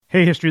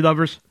Hey, history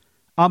lovers.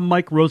 I'm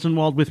Mike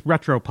Rosenwald with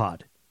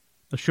Retropod,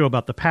 a show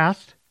about the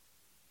past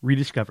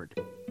rediscovered.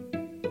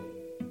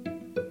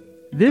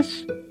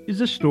 This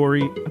is a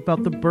story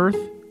about the birth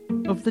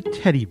of the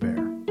teddy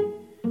bear.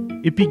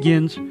 It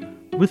begins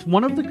with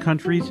one of the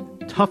country's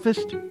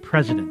toughest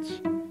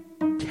presidents,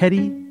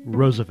 Teddy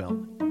Roosevelt.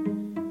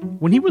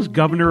 When he was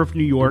governor of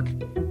New York,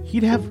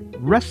 he'd have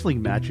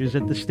wrestling matches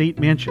at the state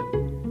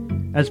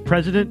mansion. As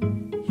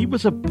president, he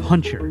was a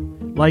puncher,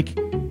 like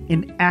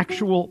an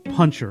actual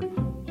puncher,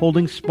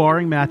 holding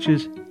sparring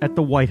matches at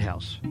the White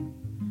House.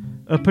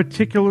 A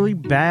particularly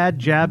bad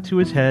jab to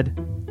his head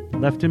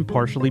left him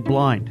partially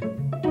blind.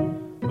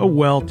 Oh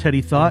well,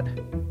 Teddy thought,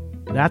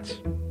 that's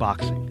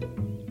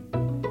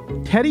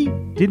boxing. Teddy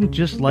didn't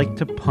just like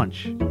to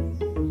punch.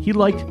 He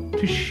liked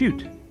to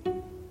shoot.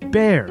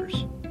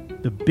 Bears.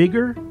 The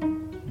bigger,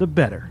 the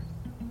better.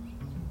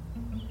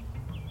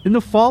 In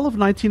the fall of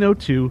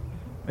 1902,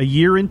 a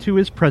year into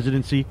his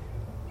presidency,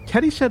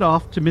 Teddy set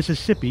off to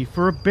Mississippi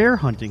for a bear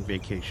hunting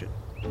vacation.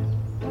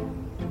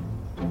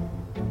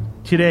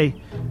 Today,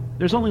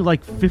 there's only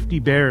like 50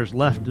 bears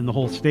left in the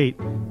whole state,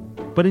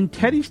 but in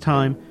Teddy's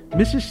time,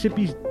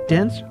 Mississippi's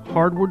dense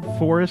hardwood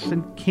forests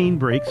and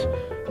canebrakes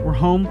were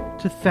home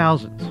to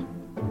thousands.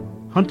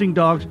 Hunting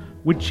dogs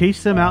would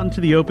chase them out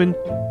into the open,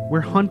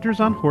 where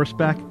hunters on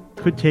horseback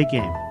could take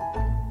aim.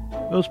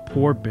 Those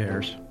poor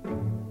bears.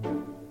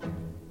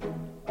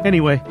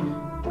 Anyway,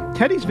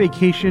 Teddy's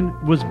vacation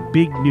was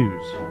big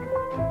news.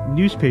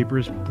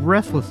 Newspapers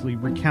breathlessly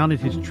recounted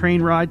his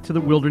train ride to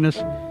the wilderness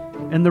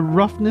and the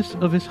roughness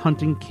of his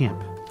hunting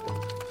camp.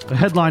 The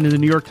headline in the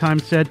New York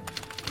Times said,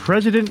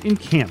 "President in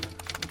camp,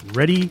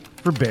 ready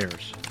for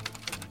bears."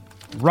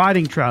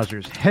 Riding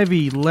trousers,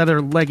 heavy leather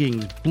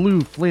leggings,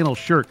 blue flannel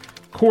shirt,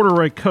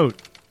 corduroy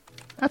coat.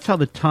 That's how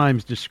the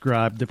Times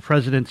described the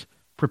president's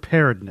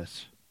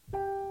preparedness.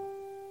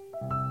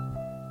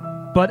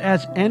 But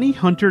as any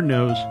hunter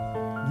knows,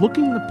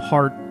 looking the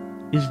part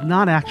is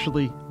not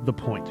actually the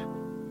point.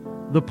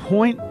 The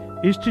point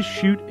is to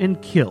shoot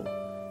and kill,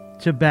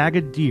 to bag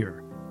a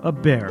deer, a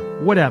bear,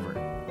 whatever.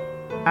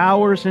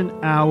 Hours and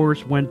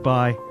hours went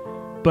by,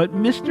 but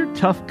Mr.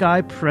 Tough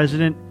Guy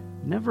President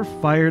never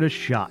fired a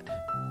shot.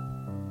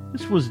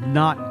 This was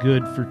not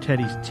good for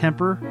Teddy's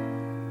temper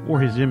or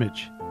his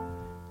image.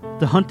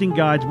 The hunting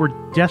guides were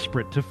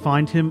desperate to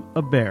find him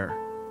a bear.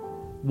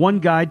 One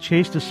guide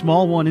chased a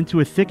small one into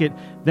a thicket,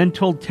 then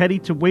told Teddy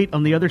to wait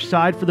on the other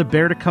side for the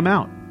bear to come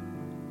out.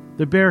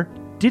 The bear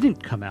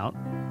didn't come out,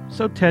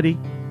 so Teddy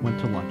went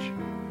to lunch.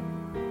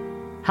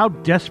 How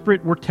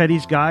desperate were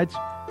Teddy's guides?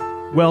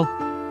 Well,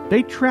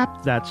 they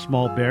trapped that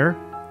small bear,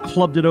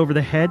 clubbed it over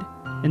the head,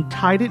 and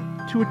tied it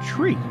to a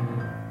tree.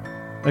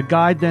 A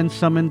guide then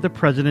summoned the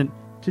president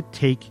to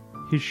take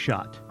his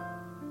shot.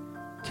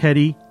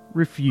 Teddy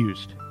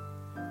refused.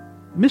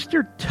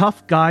 Mr.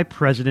 Tough Guy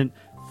President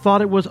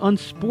thought it was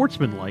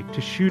unsportsmanlike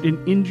to shoot an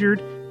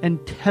injured and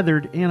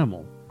tethered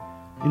animal.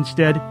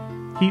 Instead,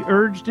 he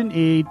urged an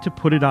aide to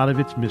put it out of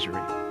its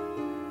misery.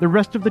 The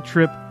rest of the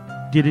trip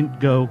didn't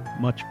go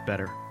much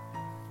better.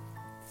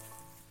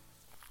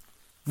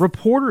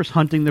 Reporters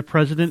hunting the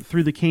president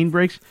through the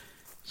canebrakes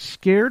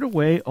scared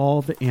away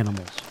all the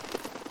animals.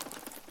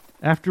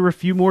 After a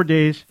few more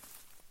days,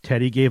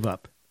 Teddy gave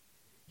up.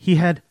 He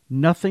had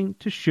nothing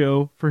to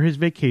show for his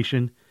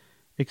vacation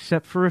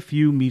except for a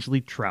few measly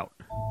trout.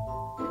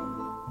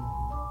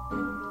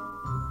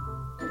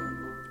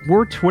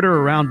 Were Twitter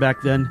around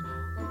back then,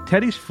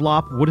 Teddy's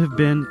flop would have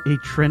been a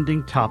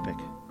trending topic.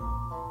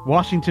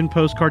 Washington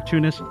Post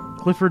cartoonist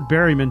Clifford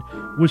Berryman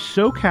was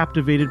so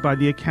captivated by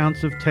the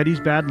accounts of Teddy's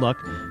bad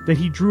luck that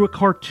he drew a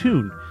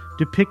cartoon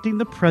depicting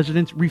the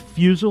president's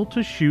refusal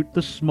to shoot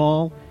the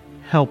small,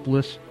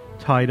 helpless,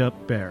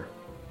 tied-up bear.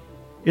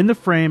 In the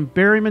frame,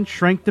 Berryman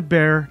shrank the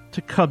bear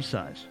to cub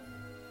size.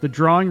 The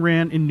drawing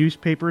ran in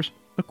newspapers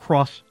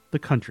across the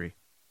country.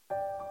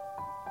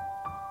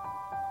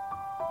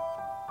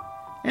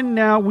 And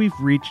now we've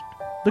reached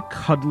the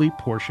cuddly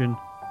portion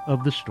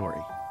of the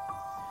story.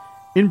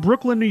 In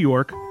Brooklyn, New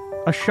York,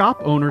 a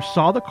shop owner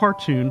saw the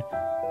cartoon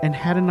and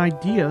had an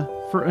idea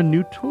for a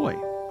new toy.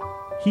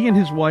 He and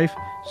his wife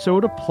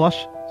sewed a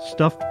plush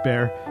stuffed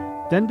bear,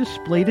 then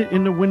displayed it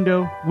in the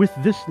window with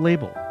this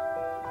label,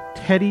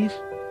 Teddy's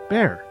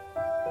Bear.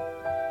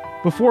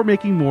 Before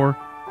making more,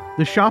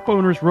 the shop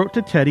owners wrote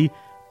to Teddy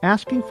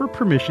asking for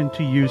permission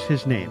to use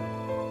his name.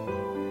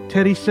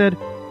 Teddy said,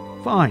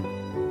 "Fine,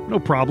 no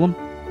problem."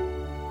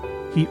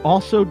 He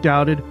also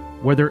doubted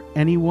whether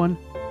anyone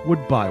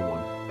would buy one.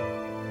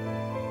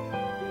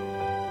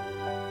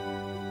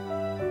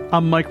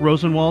 I'm Mike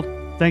Rosenwald.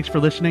 Thanks for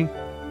listening.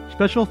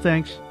 Special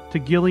thanks to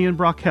Gillian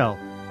Brockel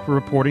for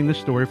reporting this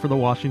story for the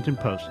Washington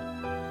Post.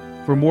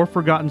 For more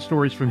forgotten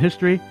stories from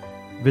history,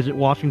 visit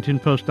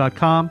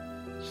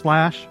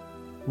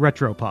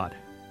WashingtonPost.com/Retropod.